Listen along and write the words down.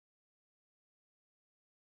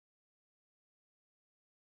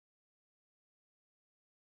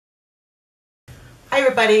Hi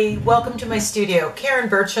everybody, welcome to my studio. Karen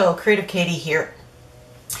Burchill, Creative Katie here.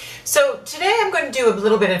 So today I'm going to do a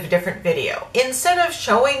little bit of a different video. Instead of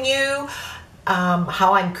showing you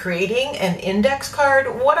how I'm creating an index card,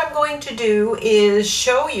 what I'm going to do is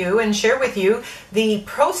show you and share with you the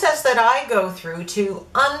process that I go through to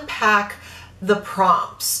unpack the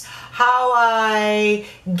prompts. How I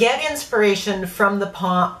get inspiration from the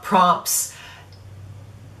prompts.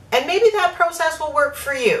 And maybe that process will work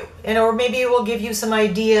for you, or maybe it will give you some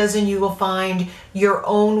ideas and you will find your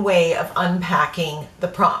own way of unpacking the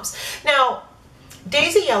prompts. Now,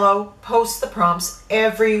 Daisy Yellow posts the prompts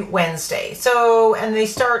every Wednesday. And they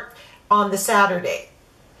start on the Saturday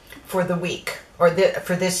for the week, or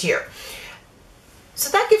for this year. So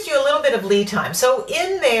that gives you a little bit of lead time. So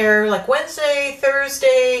in there, like Wednesday,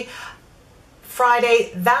 Thursday,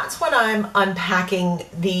 Friday, that's when I'm unpacking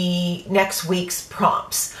the next week's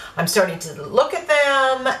prompts. I'm starting to look at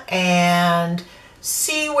them and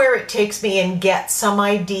see where it takes me and get some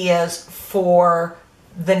ideas for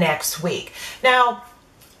the next week. Now,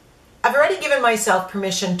 I've already given myself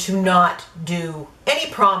permission to not do any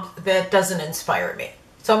prompt that doesn't inspire me.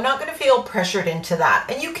 So I'm not going to feel pressured into that.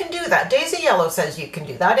 And you can do that. Daisy Yellow says you can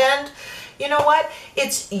do that. And you know what?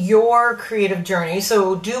 It's your creative journey,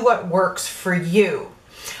 so do what works for you.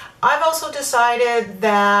 I've also decided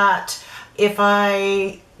that if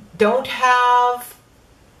I don't have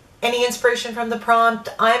any inspiration from the prompt,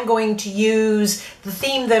 I'm going to use the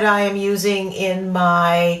theme that I am using in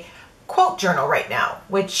my quote journal right now,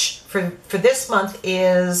 which for this month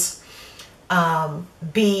is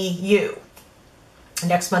Be You.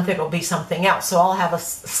 Next month it'll be something else. So I'll have a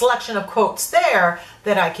selection of quotes there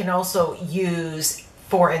that I can also use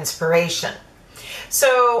for inspiration.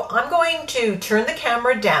 So I'm going to turn the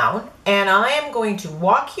camera down and I am going to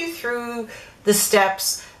walk you through the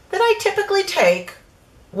steps that I typically take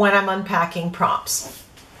when I'm unpacking prompts.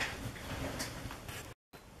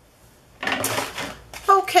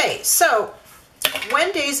 Okay, so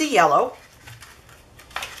when Daisy Yellow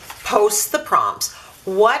posts the prompts,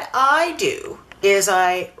 what I do is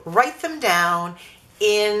I write them down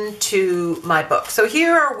into my book. So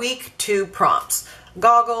here are week 2 prompts: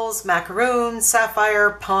 goggles, macaroon, sapphire,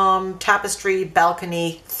 palm, tapestry,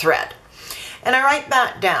 balcony, thread. And I write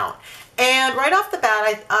that down. And right off the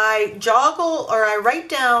bat, I joggle or I write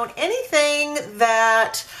down anything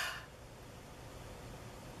that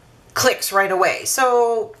clicks right away.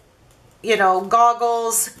 So, you know,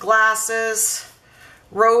 goggles, glasses,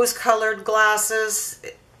 rose-colored glasses,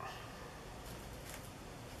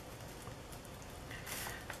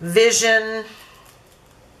 vision,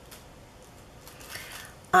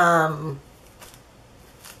 kind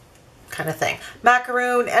of thing.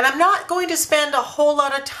 Macaroon, and I'm not going to spend a whole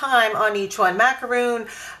lot of time on each one. Macaroon,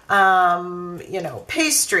 you know,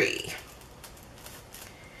 pastry.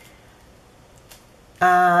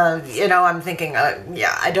 You know, I'm thinking,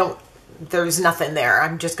 yeah, there's nothing there.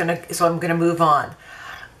 I'm gonna move on.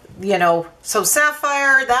 You know, so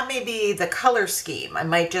sapphire, that may be the color scheme. I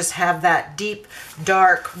might just have that deep,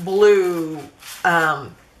 dark blue,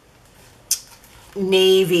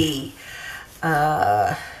 navy,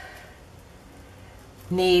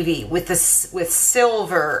 with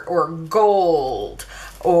silver or gold,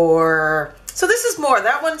 or so this is more.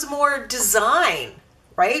 That one's more design,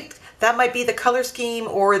 right? That might be the color scheme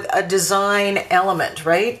or a design element,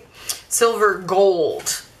 right? Silver,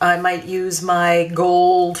 gold. I might use my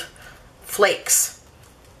gold flakes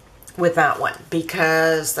with that one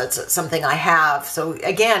because that's something I have. So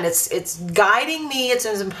again, it's guiding me, it's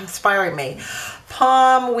inspiring me.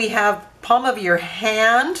 Palm, we have palm of your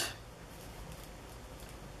hand.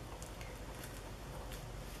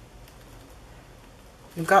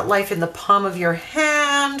 You've got life in the palm of your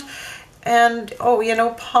hand. And, oh, you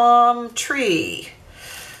know, palm tree.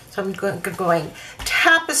 So I'm going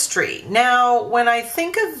tapestry. Now, when I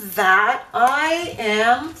think of that, I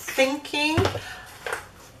am thinking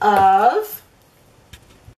of,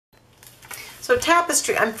 so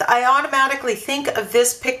tapestry, I automatically think of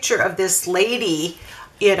this picture of this lady,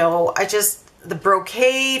 you know, the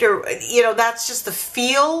brocade, or, you know, that's just the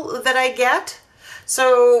feel that I get.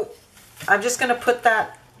 So I'm just going to put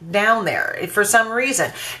that down there for some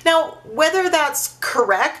reason. Now, whether that's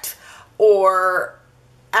correct or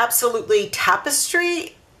absolutely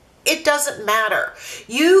tapestry, it doesn't matter.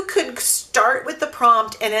 You could start with the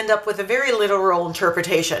prompt and end up with a very literal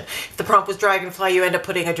interpretation. If the prompt was dragonfly, you end up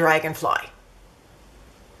putting a dragonfly.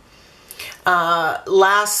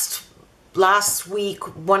 Last week,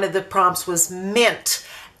 one of the prompts was mint,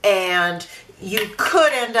 and you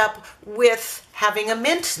could end up with having a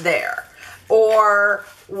mint there. Or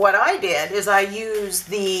what I did is I used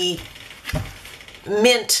the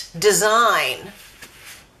mint design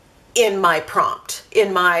in my prompt,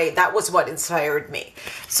 that was what inspired me.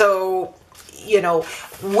 So, you know,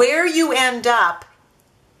 where you end up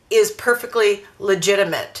is perfectly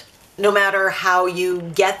legitimate, no matter how you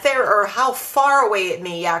get there or how far away it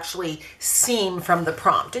may actually seem from the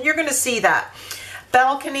prompt. And you're going to see that.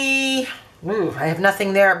 Balcony, I have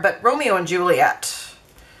nothing there, but Romeo and Juliet.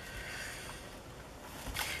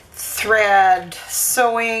 Thread,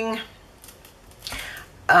 sewing.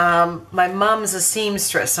 My mom's a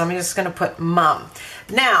seamstress, so I'm just going to put mom.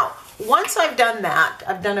 Now, once I've done that,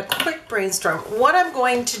 I've done a quick brainstorm. What I'm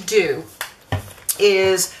going to do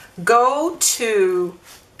is go to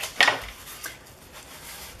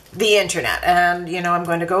the internet, and you know, I'm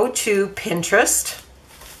going to go to Pinterest.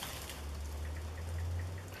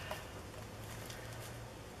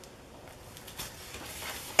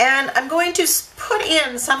 And I'm going to put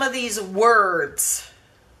in some of these words,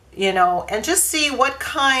 you know, and just see what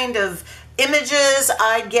kind of images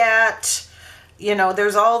I get. You know,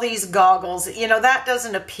 there's all these goggles, you know, that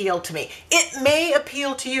doesn't appeal to me. It may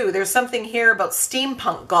appeal to you. There's something here about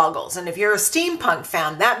steampunk goggles. And if you're a steampunk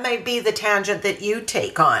fan, that might be the tangent that you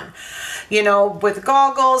take on. You know, with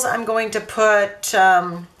goggles, I'm going to put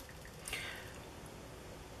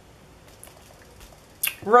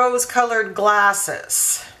rose-colored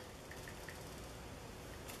glasses.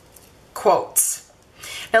 Quotes.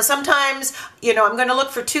 Now sometimes, you know, I'm going to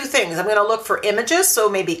look for two things. I'm going to look for images, so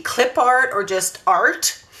maybe clip art or just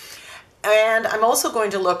art. And I'm also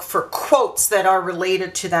going to look for quotes that are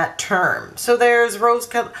related to that term. So there's rose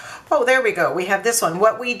color. Oh, there we go. We have this one.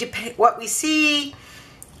 What we see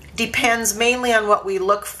depends mainly on what we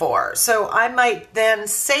look for. So I might then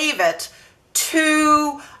save it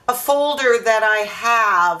to a folder that I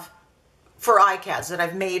have for ICADs, that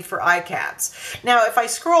I've made for ICADs. Now, if I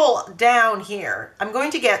scroll down here, I'm going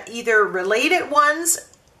to get either related ones,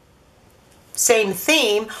 same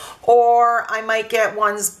theme, or I might get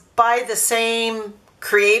ones by the same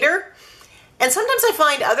creator. And sometimes I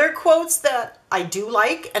find other quotes that I do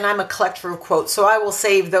like, and I'm a collector of quotes, so I will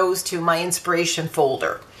save those to my inspiration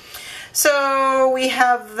folder. So we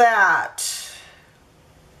have that.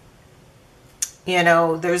 You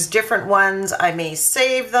know, there's different ones. I may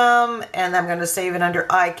save them, and I'm going to save it under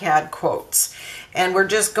ICAD quotes. And we're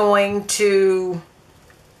just going to,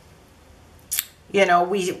 you know,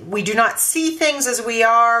 we do not see things as we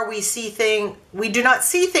are. We do not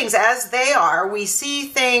see things as they are. We see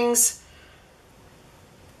things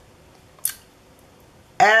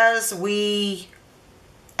as we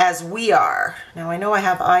are. Now I know I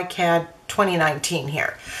have ICAD 2019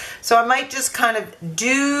 here. So I might just kind of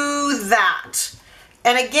do that.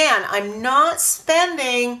 And again, I'm not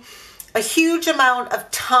spending a huge amount of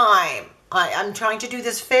time. I'm trying to do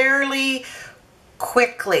this fairly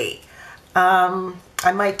quickly.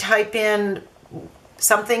 I might type in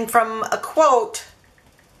something from a quote.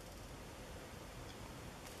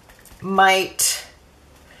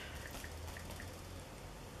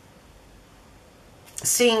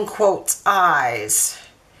 Seeing quotes, eyes.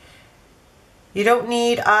 You don't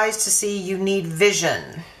need eyes to see, you need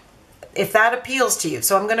vision. If that appeals to you.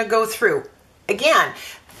 So I'm going to go through. Again,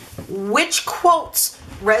 which quotes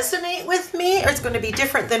resonate with me is going to be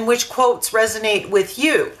different than which quotes resonate with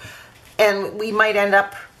you. And we might end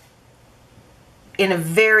up in a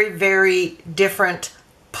very, very different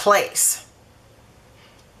place.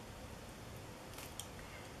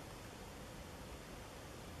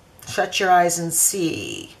 Shut your eyes and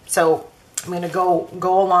see. So I'm going to go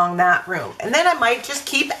along that room. And then I might just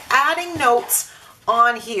keep adding notes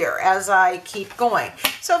on here as I keep going.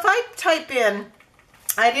 So if I type in,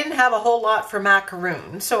 I didn't have a whole lot for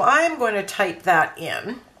macaroon, so I'm going to type that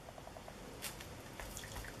in.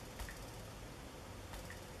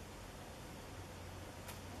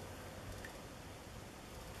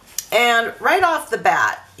 And right off the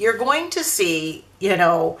bat, you're going to see, you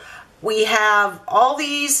know, we have all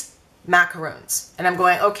these macaroons. And I'm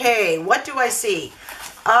going, okay, what do I see?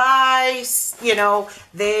 You know,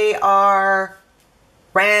 they are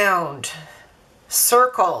round,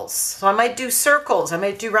 circles. So I might do circles. I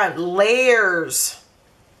might do round layers.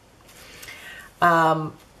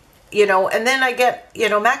 You know, and then I get, you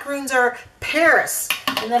know, macaroons are Paris.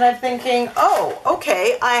 And then I'm thinking, oh,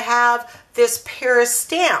 okay, I have this Paris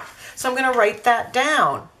stamp. So I'm going to write that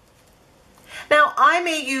down. Now, I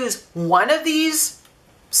may use one of these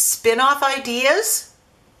spin-off ideas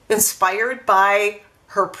inspired by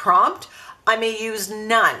her prompt. I may use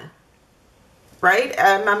none, right?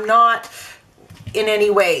 I'm not in any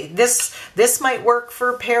way. This might work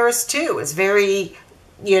for Paris too. It's very,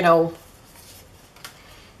 you know,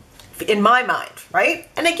 in my mind, right?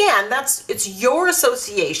 And again, it's your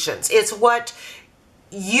associations. It's what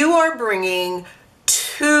you are bringing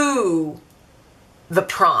to the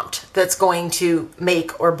prompt that's going to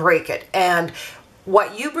make or break it. And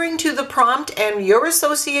what you bring to the prompt and your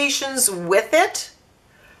associations with it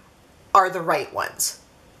are the right ones.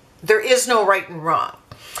 There is no right and wrong.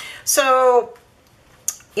 So,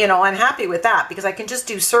 you know, I'm happy with that because I can just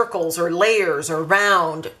do circles or layers or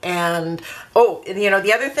round. And, oh, you know,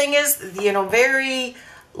 the other thing is, you know,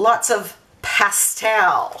 lots of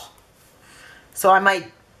pastel. So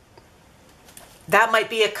that might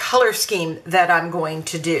be a color scheme that I'm going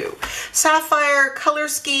to do. Sapphire color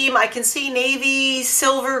scheme, I can see navy,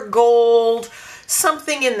 silver, gold,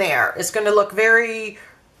 something in there. It's going to look very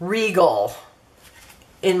regal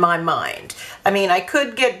in my mind. I mean, I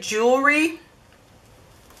could get jewelry,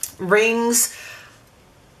 rings,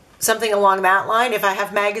 something along that line. If I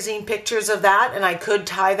have magazine pictures of that and I could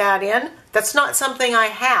tie that in, that's not something I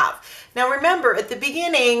have. Now remember, at the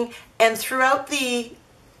beginning and throughout the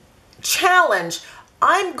challenge,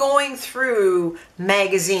 I'm going through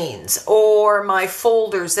magazines or my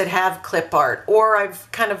folders that have clip art, or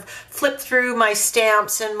I've kind of flipped through my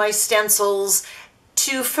stamps and my stencils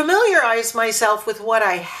to familiarize myself with what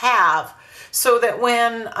I have, so that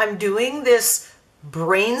when I'm doing this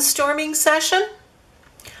brainstorming session,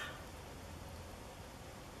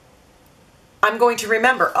 I'm going to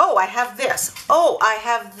remember, oh, I have this. Oh, I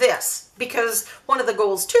have this. Because one of the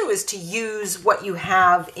goals too is to use what you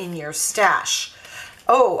have in your stash.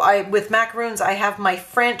 Oh, with macaroons, I have my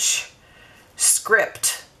French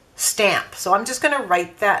script stamp. So I'm just going to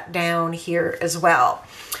write that down here as well.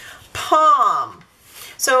 Palm.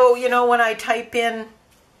 So, you know, when I type in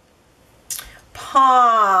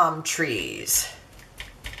palm trees,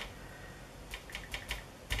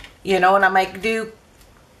 you know, and I might do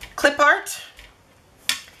clip art,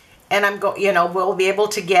 and I'm going, you know, we'll be able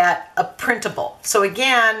to get a printable. So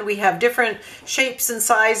again, we have different shapes and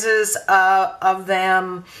sizes of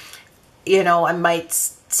them. You know, I might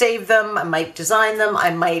save them, I might design them,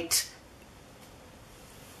 I might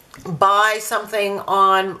buy something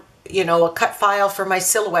on, you know, a cut file for my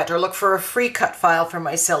silhouette, or look for a free cut file for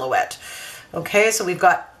my silhouette. Okay, so we've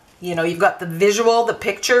got, you know, you've got the visual, the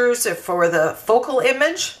pictures for the focal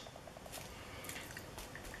image.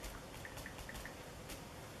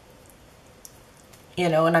 You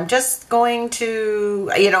know, and I'm just going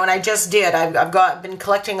to, you know, and I just did. I've been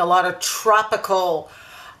collecting a lot of tropical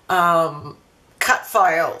cut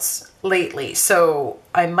files lately, so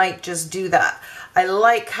I might just do that. I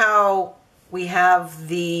like how we have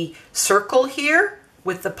the circle here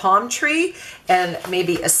with the palm tree and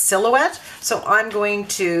maybe a silhouette. So I'm going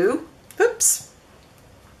to, oops.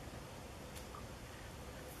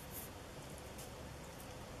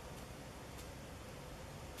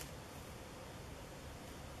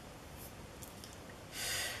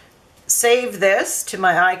 Save this to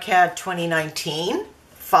my ICAD 2019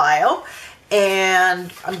 file,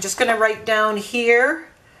 and I'm just going to write down here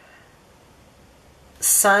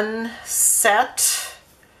sunset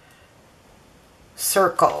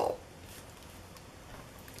circle.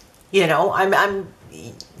 You know, I'm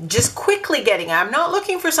just quickly getting it. I'm not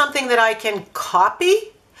looking for something that I can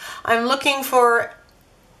copy. I'm looking for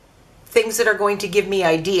things that are going to give me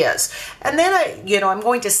ideas. And then I'm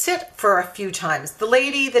going to sit for a few times. The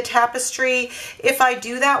lady, the tapestry, if I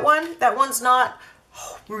do that one's not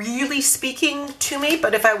really speaking to me,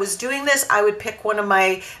 but if I was doing this, I would pick one of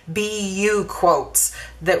my BU quotes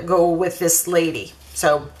that go with this lady.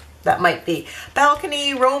 So that might be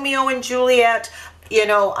balcony, Romeo and Juliet. You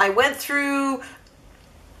know, I went through,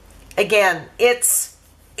 again, it's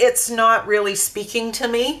not really speaking to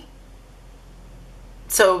me.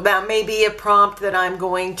 So that may be a prompt that I'm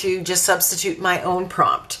going to just substitute my own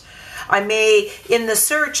prompt. I may, in the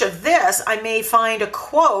search of this, I may find a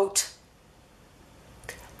quote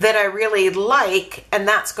that I really like, and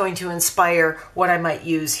that's going to inspire what I might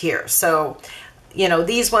use here. So, you know,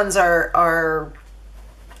 these ones are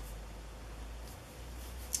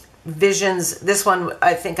visions. This one,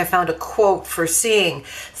 I think I found a quote for seeing.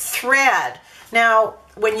 Thread. Now,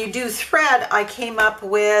 when you do thread, I came up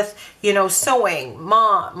with, you know, sewing.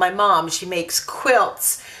 My mom, she makes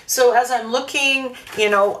quilts. So as I'm looking, you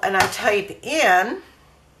know, and I type in,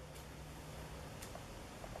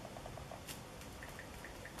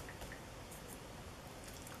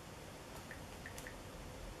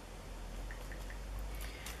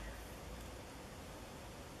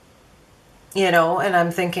 you know, and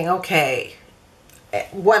I'm thinking, okay,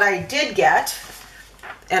 what I did get,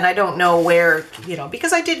 and I don't know where, you know,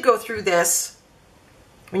 because I did go through this.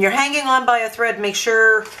 When you're hanging on by a thread, make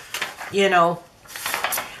sure, you know,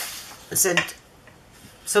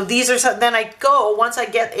 So these are some, then I go,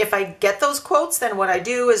 if I get those quotes, then what I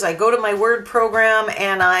do is I go to my Word program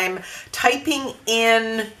and I'm typing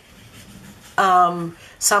in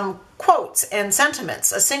some quotes and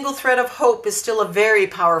sentiments. A single thread of hope is still a very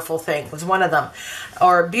powerful thing, was one of them.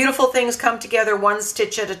 Or beautiful things come together one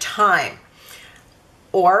stitch at a time.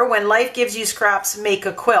 Or when life gives you scraps, make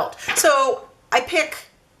a quilt. So I pick,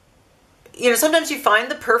 sometimes you find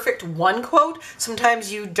the perfect one quote,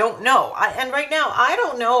 sometimes you don't know. And right now, I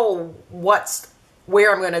don't know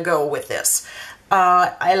where I'm going to go with this.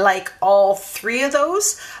 I like all three of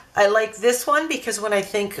those. I like this one because when I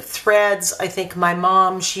think threads, I think my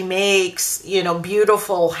mom, she makes,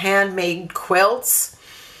 beautiful handmade quilts.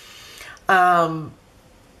 And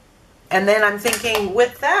then I'm thinking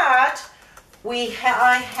with that,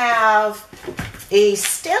 I have a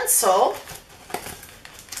stencil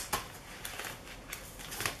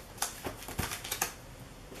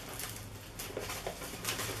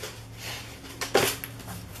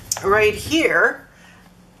right here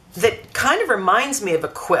that kind of reminds me of a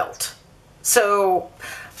quilt. So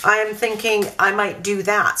I'm thinking I might do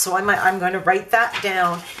that. So I'm going to write that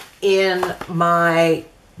down in my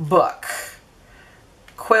book.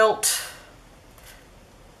 Quilt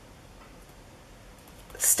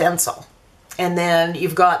stencil. And then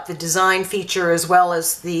you've got the design feature as well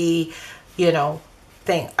as the,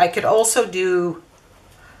 thing. I could also do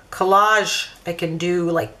collage. I can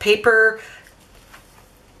do like paper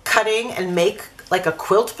cutting and make like a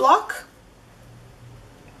quilt block.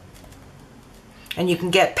 And you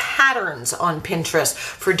can get patterns on Pinterest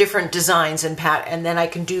for different designs and then I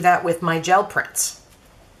can do that with my gel prints.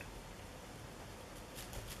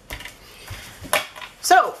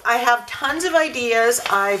 So I have tons of ideas.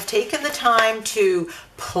 I've taken the time to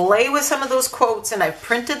play with some of those quotes and I've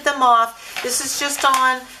printed them off. This is just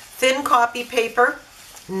on thin copy paper,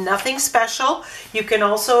 nothing special. You can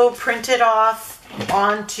also print it off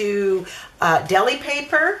onto deli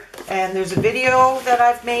paper, and there's a video that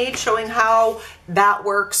I've made showing how that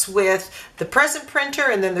works with the present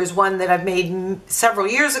printer, and then there's one that I've made several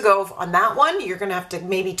years ago on that one. You're going to have to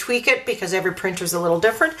maybe tweak it because every printer is a little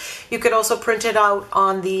different. You could also print it out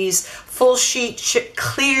on these full sheet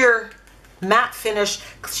clear matte finish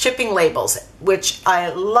shipping labels, which I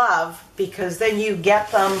love because then you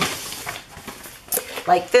get them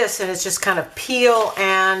like this and it's just kind of peel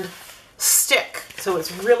and stick. So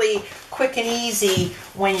it's really quick and easy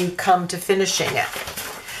when you come to finishing it.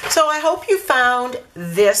 So I hope you found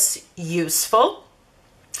this useful.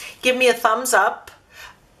 Give me a thumbs up.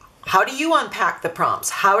 How do you unpack the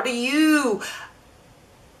prompts? How do you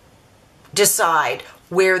decide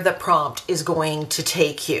where the prompt is going to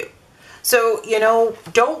take you? So,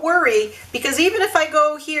 don't worry, because even if I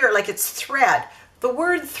go here, like it's thread, the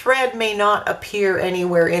word thread may not appear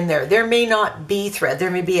anywhere in there. There may not be thread.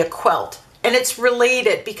 There may be a quilt. And it's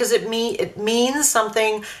related because it means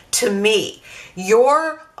something to me.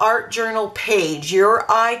 Your art journal page, your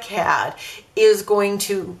ICAD, is going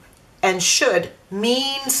to and should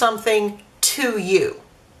mean something to you.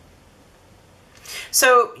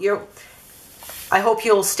 So I hope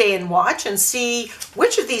you'll stay and watch and see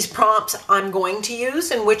which of these prompts I'm going to use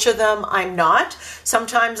and which of them I'm not.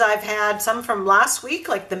 Sometimes I've had some from last week,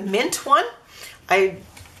 like the mint one. I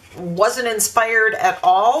wasn't inspired at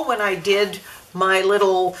all when I did my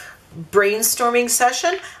little brainstorming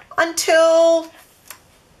session until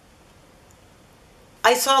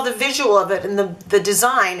I saw the visual of it and the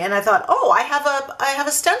design, and I thought, oh, I have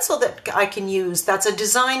a stencil that I can use. That's a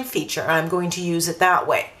design feature. I'm going to use it that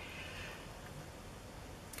way.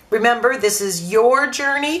 Remember, this is your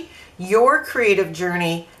journey, your creative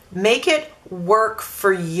journey. Make it work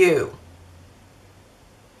for you.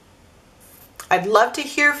 I'd love to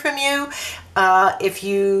hear from you.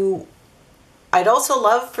 I'd also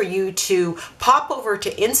love for you to pop over to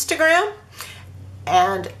Instagram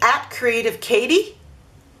and @CreativeKatie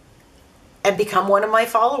and become one of my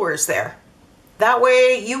followers there. That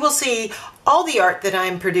way you will see all the art that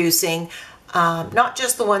I'm producing, not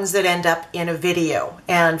just the ones that end up in a video.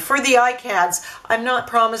 And for the ICADs, I'm not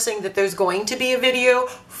promising that there's going to be a video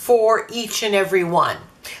for each and every one.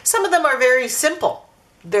 Some of them are very simple.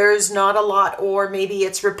 There's not a lot, or maybe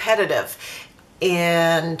it's repetitive,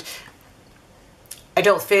 and I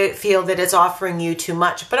don't feel that it's offering you too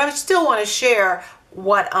much, but I still want to share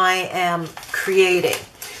what I am creating.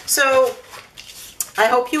 So I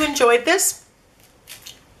hope you enjoyed this.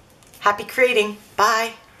 Happy creating.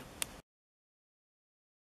 Bye.